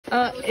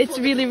It's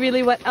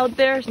really wet out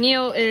there.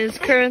 Neo is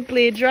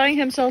currently drying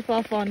himself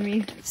off on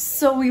me.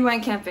 So we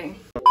went camping.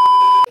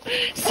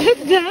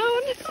 Sit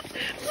down!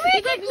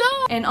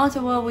 In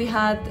Ottawa, we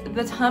had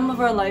the time of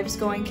our lives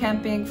going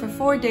camping for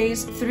 4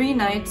 days, 3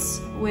 nights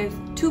with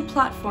 2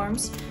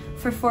 platforms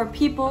for 4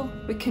 people.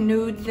 We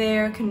canoed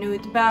there,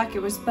 canoed back.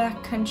 It was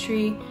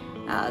backcountry.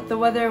 The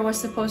weather was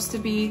supposed to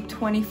be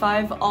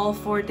 25 all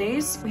 4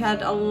 days. We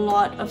had a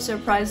lot of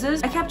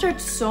surprises. I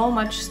captured so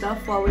much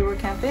stuff while we were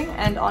camping,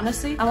 and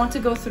honestly, I want to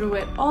go through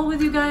it all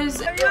with you guys.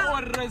 We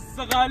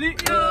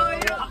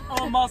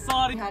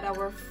had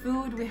our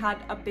food, we had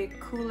a big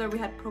cooler, we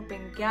had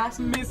propane gas.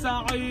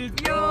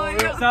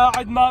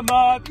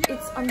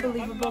 It's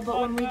unbelievable, but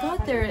when we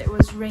got there, it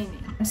was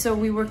raining. So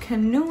we were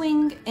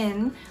canoeing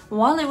in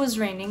while it was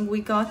raining. We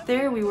got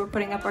there, we were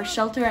putting up our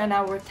shelter and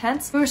our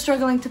tents. We were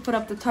struggling to put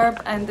up the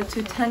tarp and the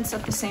 2 tents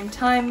at the same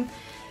time.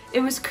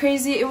 It was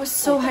crazy, it was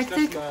so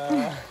hectic.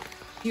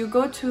 You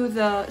go to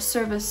the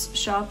service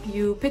shop,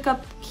 you pick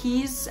up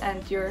keys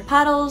and your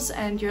paddles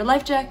and your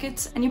life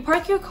jackets, and you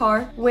park your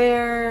car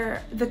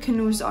where the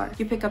canoes are.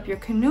 You pick up your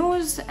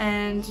canoes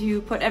and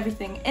you put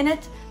everything in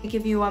it. They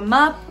give you a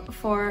map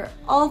for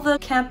all the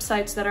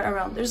campsites that are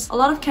around. There's a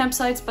lot of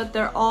campsites, but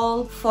they're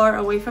all far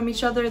away from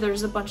each other.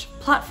 There's a bunch of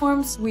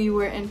platforms. We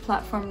were in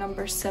platform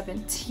number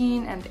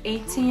 17 and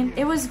 18.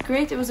 It was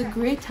great, it was a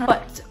great time.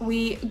 But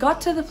we got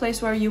to the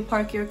place where you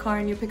park your car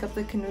and you pick up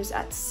the canoes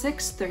at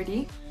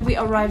 6:30. We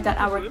arrived at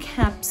our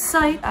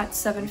campsite at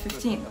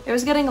 7:15. It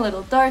was getting a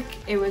little dark,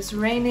 it was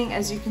raining,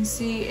 as you can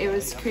see. It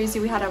was crazy.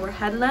 We had our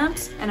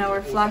headlamps and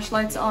our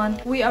flashlights on.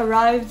 We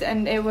arrived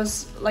and it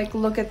was like,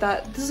 look at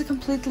that, this is a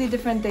completely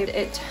different day.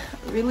 It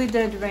really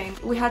did rain.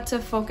 We had to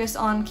focus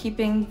on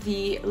keeping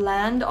the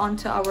land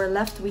onto our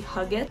left. We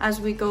hug it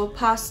as we go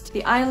past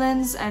the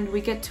islands and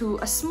we get to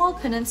a small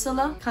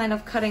peninsula kind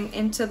of cutting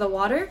into the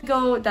water.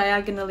 Go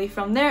diagonally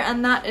from there,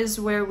 and that is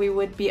where we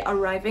would be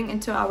arriving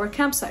into our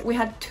campsite. We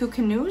had 2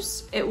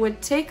 canoes. It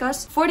would take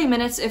us 40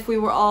 minutes if we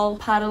were all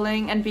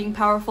paddling and being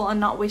powerful and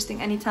not wasting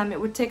any time.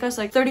 It would take us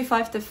like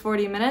 35 to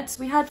 40 minutes.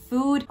 We had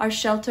food, our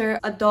shelter,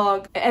 a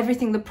dog,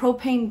 everything, the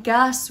propane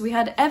gas. We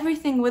had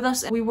everything with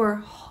us. We were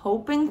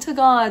hoping to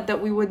God that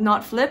we would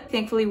not flip.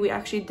 Thankfully, we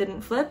actually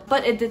didn't flip,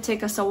 but it did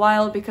take us a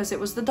while because it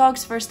was the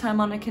dog's first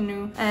time on a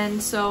canoe,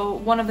 and so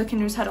one of the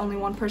canoes had only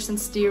 1 person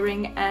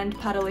steering and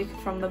paddling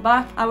from the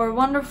back. Our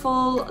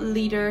wonderful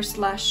leader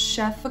slash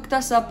chef cooked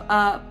us up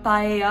a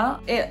paella.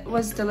 It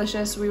was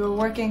delicious. We were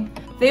working.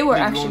 They were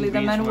actually,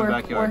 the men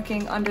were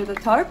working under the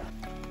tarp.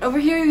 Over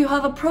here you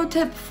have a pro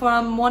tip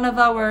from one of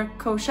our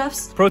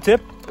co-chefs. Pro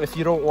tip, if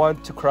you don't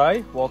want to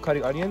cry while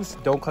cutting onions,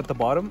 don't cut the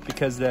bottom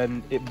because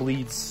then it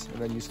bleeds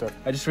and then you start.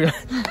 I just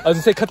realized, I was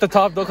gonna say cut the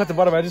top, don't cut the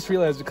bottom. I just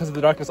realized because of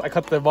the darkness, I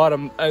cut the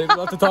bottom and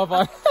left the top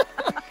on.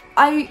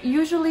 I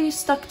usually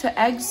stuck to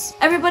eggs.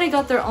 Everybody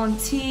got their own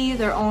tea,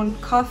 their own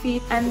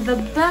coffee, and the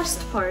best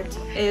part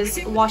is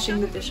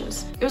washing the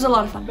dishes. It was a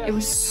lot of fun. It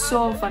was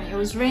so funny. It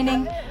was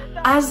raining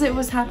as it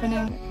was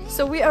happening.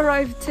 So we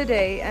arrived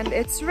today and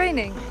it's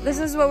raining. This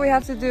is what we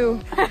have to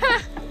do.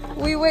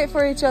 We wait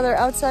for each other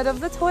outside of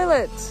the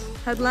toilet.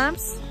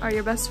 Headlamps are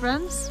your best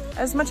friends.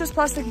 As much as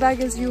plastic bag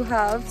as you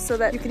have so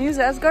that you can use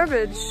it as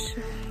garbage.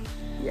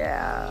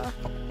 Yeah.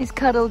 He's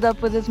cuddled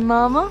up with his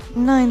mama.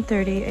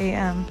 9:30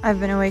 a.m. I've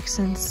been awake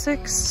since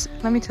 6.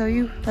 Let me tell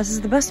you, this is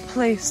the best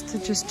place to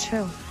just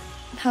chill.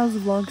 How's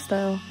vlog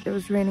style? It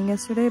was raining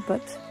yesterday,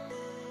 but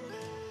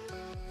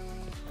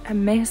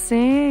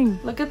amazing.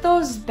 Look at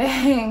those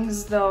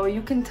bangs though.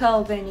 You can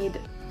tell they need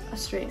a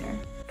straightener.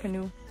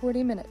 Canoe.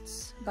 40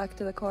 minutes back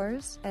to the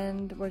cars,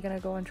 and we're gonna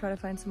go and try to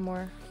find some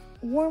more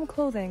warm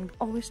clothing.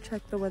 Always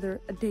check the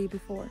weather a day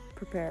before.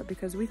 Prepare,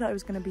 because we thought it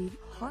was gonna be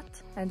hot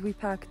and we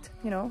packed,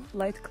 you know,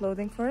 light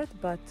clothing for it,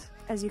 but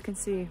as you can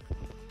see,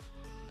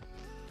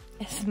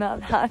 it's not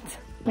that.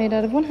 Made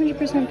out of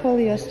 100%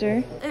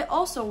 polyester. It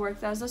also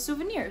worked as a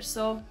souvenir,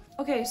 so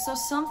okay, so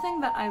something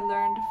that I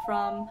learned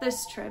from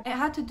this trip, it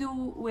had to do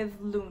with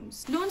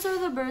loons. Loons are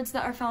the birds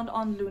that are found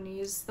on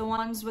loonies, the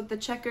ones with the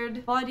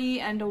checkered body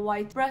and a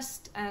white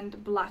breast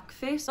and black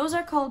face. Those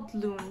are called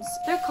loons.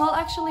 Their call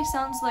actually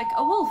sounds like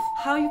a wolf.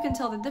 How you can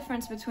tell the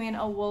difference between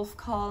a wolf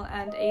call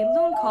and a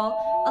loon call?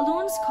 A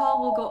loon's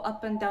call will go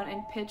up and down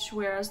in pitch,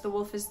 whereas the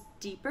wolf is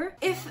deeper.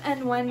 If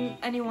and when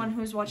anyone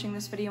who's watching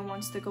this video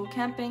wants to go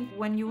camping,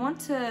 when you want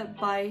to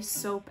buy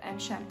soap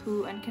and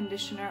shampoo and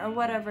conditioner or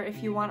whatever,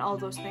 if you want all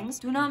those things,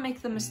 do not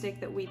make the mistake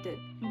that we did.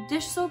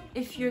 Dish soap,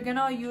 if you're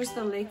gonna use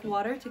the lake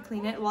water to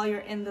clean it while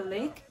you're in the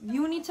lake,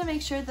 you need to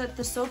make sure that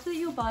the soap that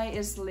you buy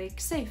is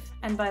lake safe.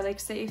 And by lake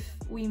safe,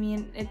 we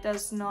mean, it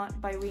does not,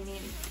 by we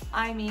mean,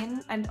 I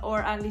mean, and or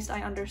at least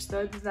I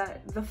understood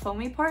that the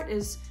foamy part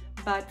is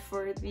bad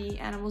for the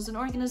animals and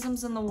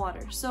organisms in the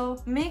water.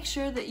 So make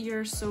sure that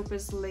your soap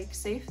is lake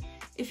safe.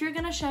 If you're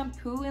gonna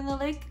shampoo in the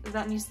lake,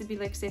 that needs to be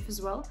lake safe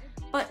as well.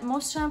 But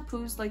most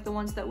shampoos, like the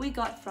ones that we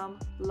got from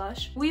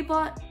Lush, we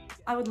bought,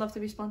 I would love to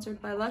be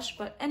sponsored by Lush,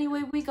 but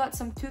anyway, we got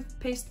some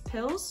toothpaste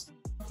pills.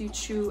 you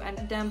chew, and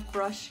a damp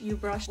brush, you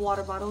brush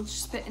water bottle,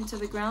 spit into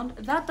the ground.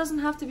 That doesn't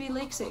have to be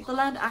lake safe. The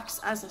land acts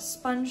as a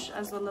sponge,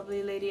 as the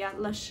lovely lady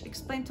at Lush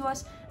explained to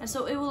us, and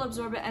so it will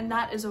absorb it, and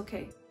that is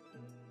okay.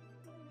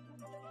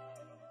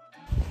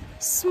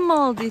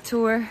 Small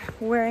detour,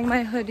 wearing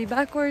my hoodie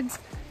backwards.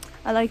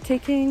 I like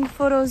taking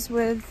photos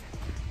with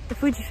the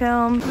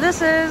Fujifilm.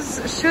 This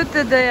is Shoot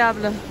the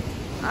Diable.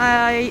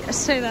 I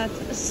say that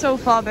so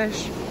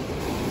fobbish.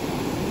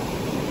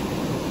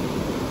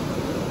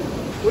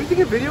 What do you think,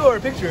 a video or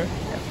a picture?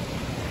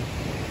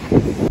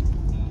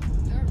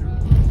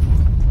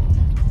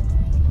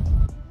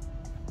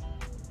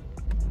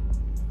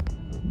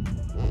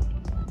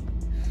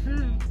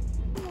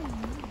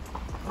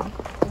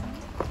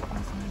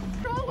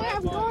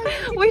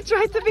 We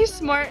tried to be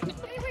smart.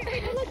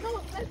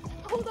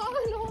 Hold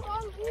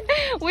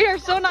on. We are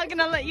so not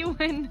gonna let you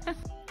win.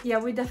 Yeah,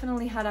 we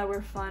definitely had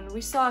our fun.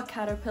 We saw a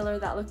caterpillar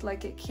that looked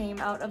like it came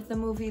out of the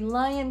movie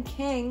Lion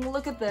King.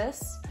 Look at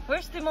this.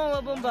 Where's Timon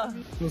Wabumba?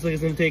 Looks like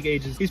it's gonna take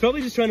ages. He's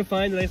probably just trying to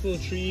find a nice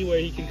little tree where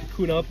he can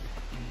cocoon up.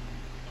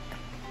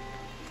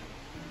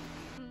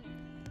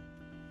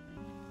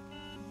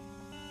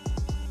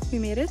 We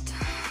made it.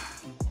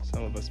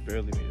 Some of us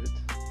barely made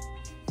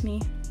it.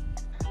 Me.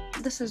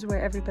 This is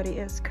where everybody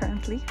is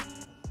currently.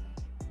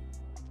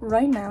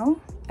 Right now,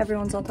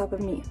 everyone's on top of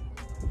me.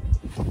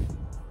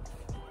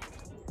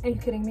 Are you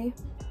kidding me?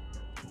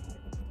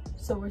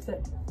 So worth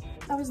it.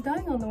 I was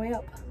dying on the way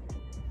up.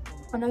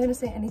 I'm not gonna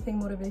say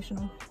anything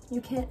motivational.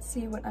 You can't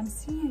see what I'm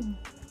seeing.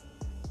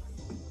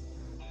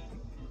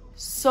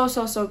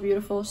 So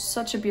beautiful.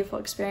 Such a beautiful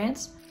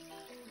experience.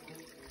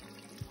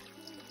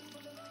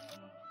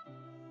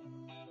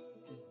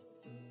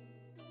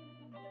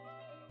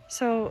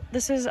 So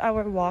this is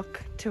our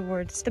walk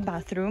towards the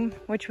bathroom,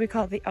 which we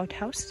call the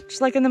outhouse.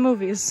 Just like in the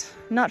movies.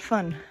 Not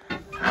fun.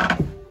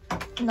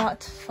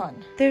 Not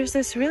fun. There's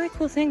this really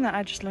cool thing that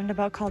I just learned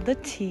about called the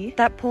tea.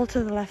 That pole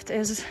to the left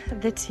is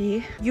the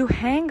tea. You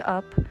hang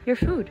up your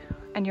food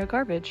and your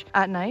garbage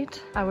at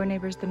night. Our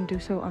neighbors didn't do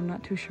so. I'm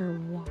not too sure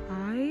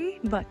why.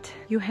 But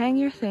you hang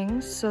your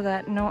things so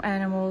that no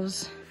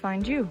animals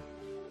find you.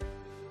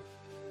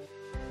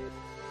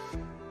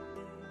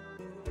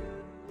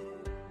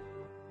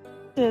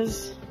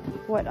 This is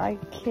what I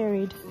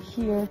carried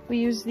here. We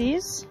use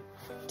these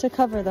to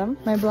cover them.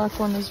 My black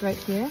one is right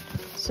here,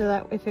 so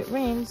that if it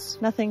rains,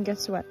 nothing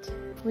gets wet.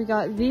 We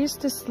got these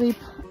to sleep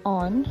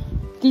on.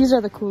 These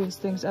are the coolest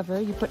things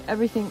ever. You put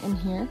everything in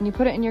here, and you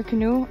put it in your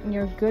canoe, and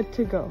you're good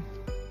to go.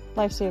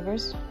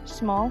 Lifesavers.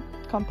 Small,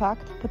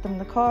 compact, put them in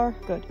the car,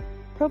 good.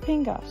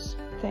 Propane gas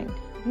thing.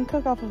 You can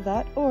cook off of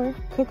that, or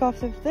cook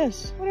off of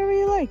this. Whatever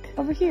you like.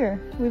 Over here,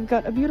 we've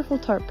got a beautiful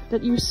tarp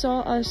that you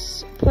saw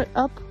us put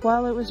up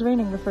while it was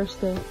raining the first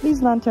day.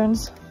 These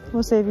lanterns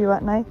will save you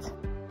at night.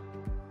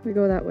 We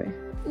go that way.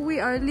 We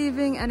are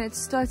leaving and it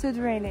started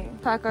raining.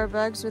 Pack our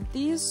bags with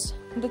these.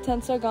 The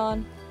tents are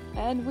gone.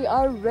 And we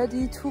are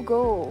ready to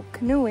go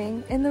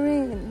canoeing in the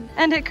rain.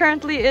 And it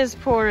currently is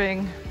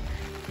pouring.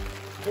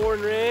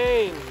 Pouring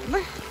rain.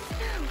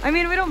 I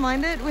mean, we don't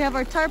mind it. We have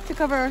our tarp to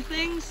cover our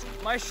things.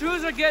 My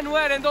shoes are getting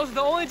wet and those are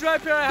the only dry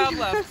pair I have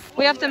left.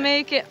 We have to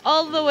make it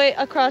all the way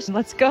across.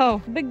 Let's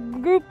go.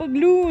 Big group of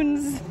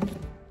loons.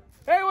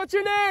 Hey, what's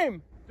your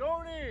name?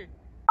 Tony,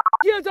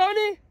 Yeah,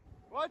 Tony.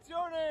 what's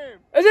your name?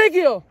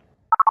 Ezekiel.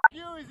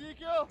 You,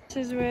 Ezekiel.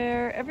 This is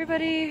where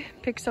everybody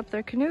picks up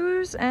their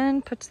canoes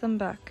and puts them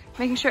back.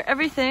 Making sure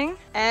everything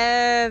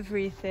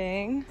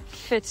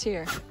fits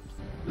here.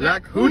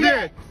 Like who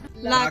did?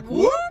 Like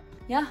whoop?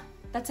 Yeah,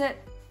 that's it.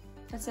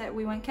 That's it.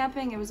 We went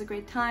camping. It was a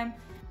great time.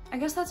 I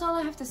guess that's all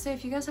I have to say.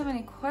 If you guys have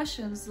any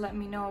questions, let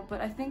me know.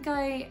 But I think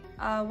I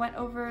went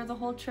over the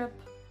whole trip.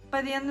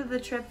 By the end of the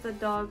trip, the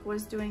dog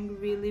was doing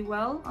really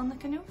well on the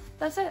canoe.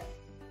 That's it.